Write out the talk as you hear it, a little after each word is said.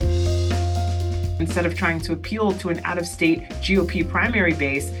Instead of trying to appeal to an out-of-state GOP primary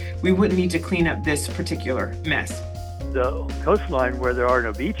base, we wouldn't need to clean up this particular mess. The coastline where there are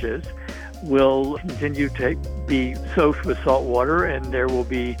no beaches will continue to be soaked with salt water, and there will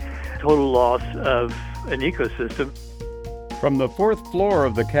be total loss of an ecosystem. From the fourth floor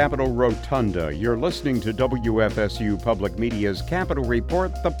of the Capitol Rotunda, you're listening to WFSU Public Media's Capitol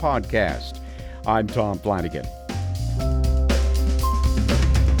Report, the podcast. I'm Tom Flanagan.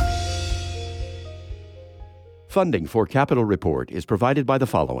 Funding for Capitol Report is provided by the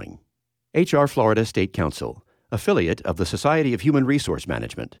following: HR Florida State Council, affiliate of the Society of Human Resource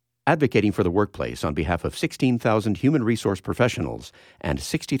Management, advocating for the workplace on behalf of 16,000 human resource professionals and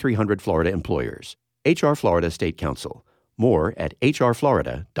 6,300 Florida employers. HR Florida State Council. More at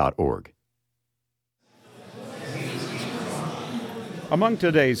hrflorida.org. Among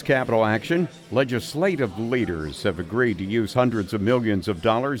today's Capitol action, legislative leaders have agreed to use hundreds of millions of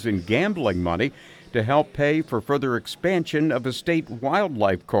dollars in gambling money to help pay for further expansion of a state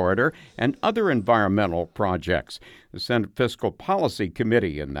wildlife corridor and other environmental projects. The Senate Fiscal Policy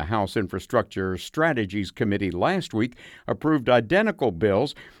Committee and the House Infrastructure Strategies Committee last week approved identical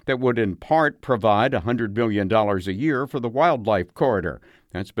bills that would in part provide $100 million a year for the wildlife corridor.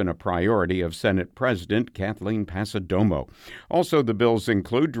 That's been a priority of Senate President Kathleen Passidomo. Also, the bills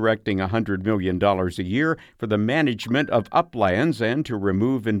include directing $100 million a year for the management of uplands and to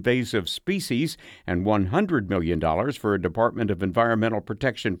remove invasive species, and $100 million for a Department of Environmental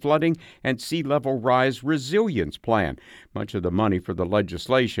Protection flooding and sea level rise resilience plan. Much of the money for the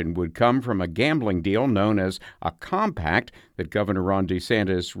legislation would come from a gambling deal known as a compact that Governor Ron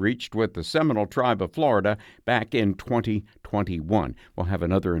DeSantis reached with the Seminole Tribe of Florida back in 2021. We'll have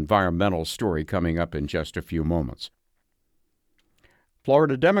another environmental story coming up in just a few moments.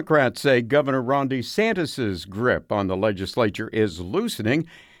 Florida Democrats say Governor Ron DeSantis' grip on the legislature is loosening.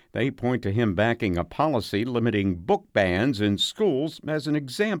 They point to him backing a policy limiting book bans in schools as an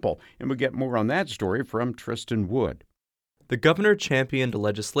example. And we get more on that story from Tristan Wood. The governor championed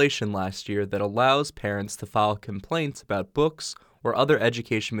legislation last year that allows parents to file complaints about books or other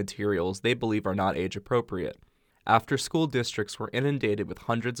education materials they believe are not age-appropriate. After school districts were inundated with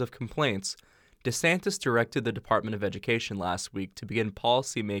hundreds of complaints, DeSantis directed the Department of Education last week to begin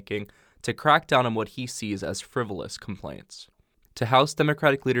policymaking to crack down on what he sees as frivolous complaints. To House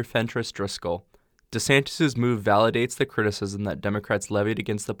Democratic leader Fentress Driscoll, DeSantis' move validates the criticism that Democrats levied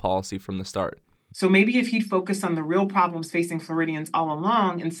against the policy from the start. So maybe if he'd focused on the real problems facing Floridians all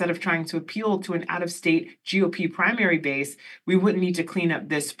along, instead of trying to appeal to an out-of-state GOP primary base, we wouldn't need to clean up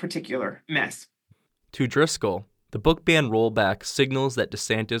this particular mess. To Driscoll, the book ban rollback signals that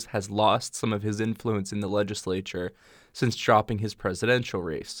DeSantis has lost some of his influence in the legislature since dropping his presidential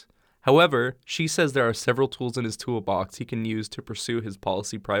race. However, she says there are several tools in his toolbox he can use to pursue his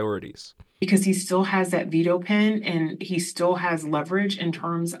policy priorities. Because he still has that veto pen and he still has leverage in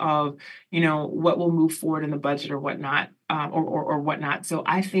terms of, what will move forward in the budget or whatnot, or whatnot. So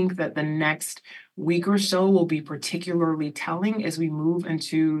I think that the next week or so will be particularly telling as we move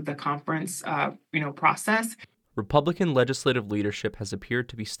into the conference, process. Republican legislative leadership has appeared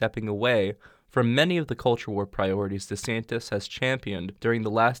to be stepping away from many of the culture war priorities DeSantis has championed during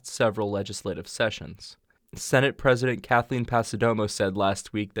the last several legislative sessions. Senate President Kathleen Passidomo said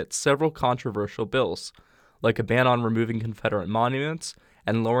last week that several controversial bills, like a ban on removing Confederate monuments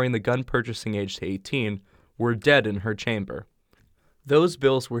and lowering the gun purchasing age to 18, were dead in her chamber. Those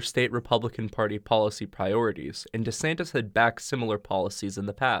bills were state Republican Party policy priorities, and DeSantis had backed similar policies in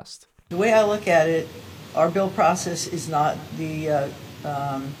the past. The way I look at it, our bill process is not the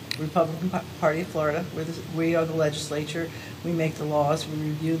Republican Party of Florida. We are the legislature. We make the laws. We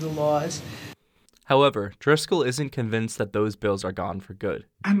review the laws. However, Driscoll isn't convinced that those bills are gone for good.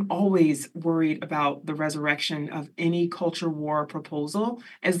 I'm always worried about the resurrection of any culture war proposal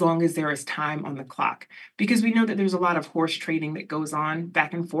as long as there is time on the clock, because we know that there's a lot of horse trading that goes on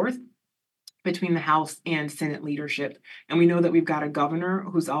back and forth between the House and Senate leadership. And we know that we've got a governor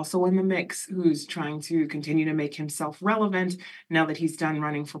who's also in the mix, who's trying to continue to make himself relevant now that he's done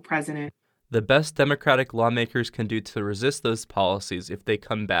running for president. The best Democratic lawmakers can do to resist those policies if they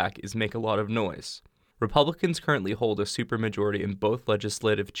come back is make a lot of noise. Republicans currently hold a supermajority in both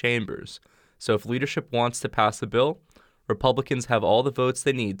legislative chambers, so if leadership wants to pass a bill, Republicans have all the votes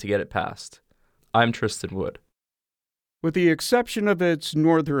they need to get it passed. I'm Tristan Wood. With the exception of its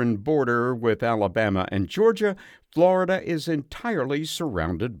northern border with Alabama and Georgia, Florida is entirely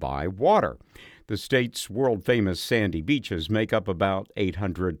surrounded by water. The state's world-famous sandy beaches make up about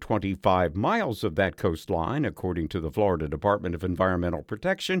 825 miles of that coastline, according to the Florida Department of Environmental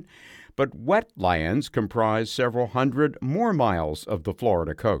Protection, but wetlands comprise several hundred more miles of the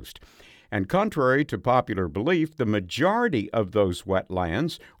Florida coast. And contrary to popular belief, the majority of those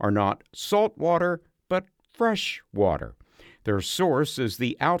wetlands are not saltwater, but fresh water. Their source is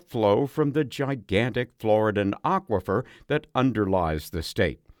the outflow from the gigantic Floridan aquifer that underlies the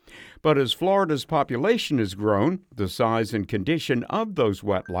state. But as Florida's population has grown, the size and condition of those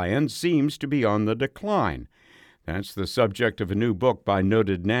wetlands seems to be on the decline. That's the subject of a new book by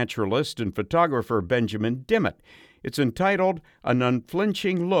noted naturalist and photographer Benjamin Dimmitt. It's entitled An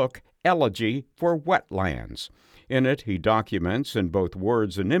Unflinching Look, Elegy for Wetlands. In it, he documents in both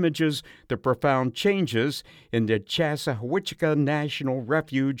words and images the profound changes in the Chassahowichita National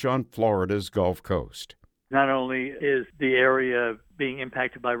Refuge on Florida's Gulf Coast. Not only is the area being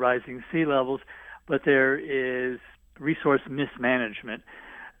impacted by rising sea levels, but there is resource mismanagement,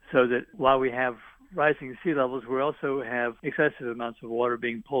 so that while we have rising sea levels, we also have excessive amounts of water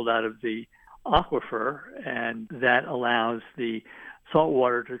being pulled out of the aquifer, and that allows the salt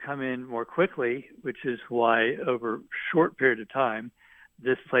water to come in more quickly, which is why over a short period of time,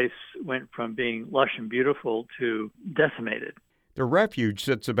 this place went from being lush and beautiful to decimated. The refuge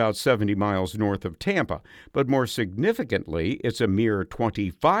sits about 70 miles north of Tampa, but more significantly, it's a mere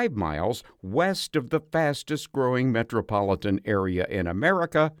 25 miles west of the fastest-growing metropolitan area in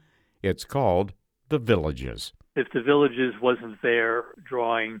America. It's called the Villages. If the Villages wasn't there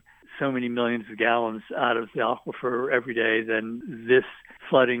drawing so many millions of gallons out of the aquifer every day, then this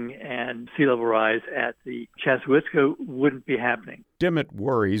flooding and sea level rise at the Chassahowichita wouldn't be happening. Dimmitt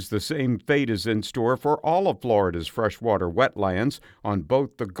worries the same fate is in store for all of Florida's freshwater wetlands on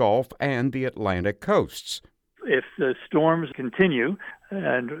both the Gulf and the Atlantic coasts. If the storms continue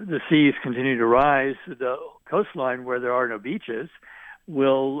and the seas continue to rise, the coastline where there are no beaches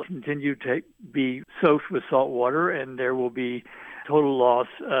will continue to be soaked with salt water, and there will be total loss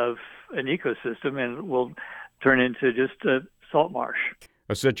of an ecosystem, and it will turn into just a salt marsh.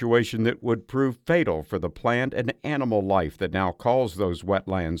 A situation that would prove fatal for the plant and animal life that now calls those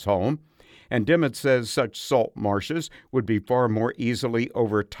wetlands home. And Dimmitt says such salt marshes would be far more easily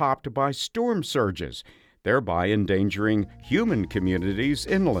overtopped by storm surges, thereby endangering human communities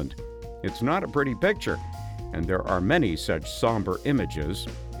inland. It's not a pretty picture, and there are many such somber images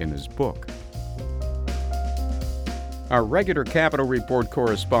in his book. Our regular Capitol Report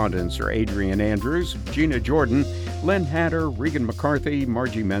correspondents are Adrian Andrews, Gina Jordan, Lynn Hatter, Regan McCarthy,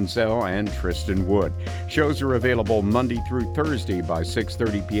 Margie Menzel, and Tristan Wood. Shows are available Monday through Thursday by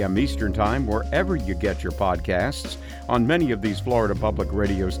 6:30 p.m. Eastern Time, wherever you get your podcasts. On many of these Florida public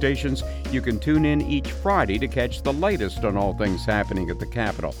radio stations, you can tune in each Friday to catch the latest on all things happening at the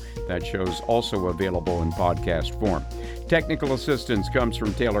Capitol. That show's also available in podcast form. Technical assistance comes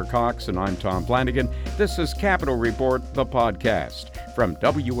from Taylor Cox, and I'm Tom Flanagan. This is Capitol Report, the podcast from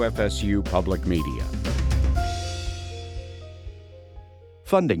WFSU Public Media.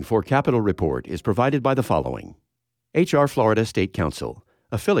 Funding for Capitol Report is provided by the following: HR Florida State Council,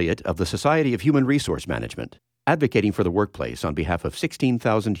 affiliate of the Society of Human Resource Management, advocating for the workplace on behalf of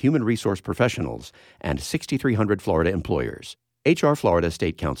 16,000 human resource professionals and 6,300 Florida employers. HR Florida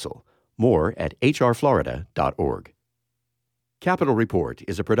State Council. More at hrflorida.org. Capitol Report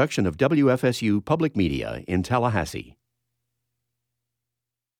is a production of WFSU Public Media in Tallahassee.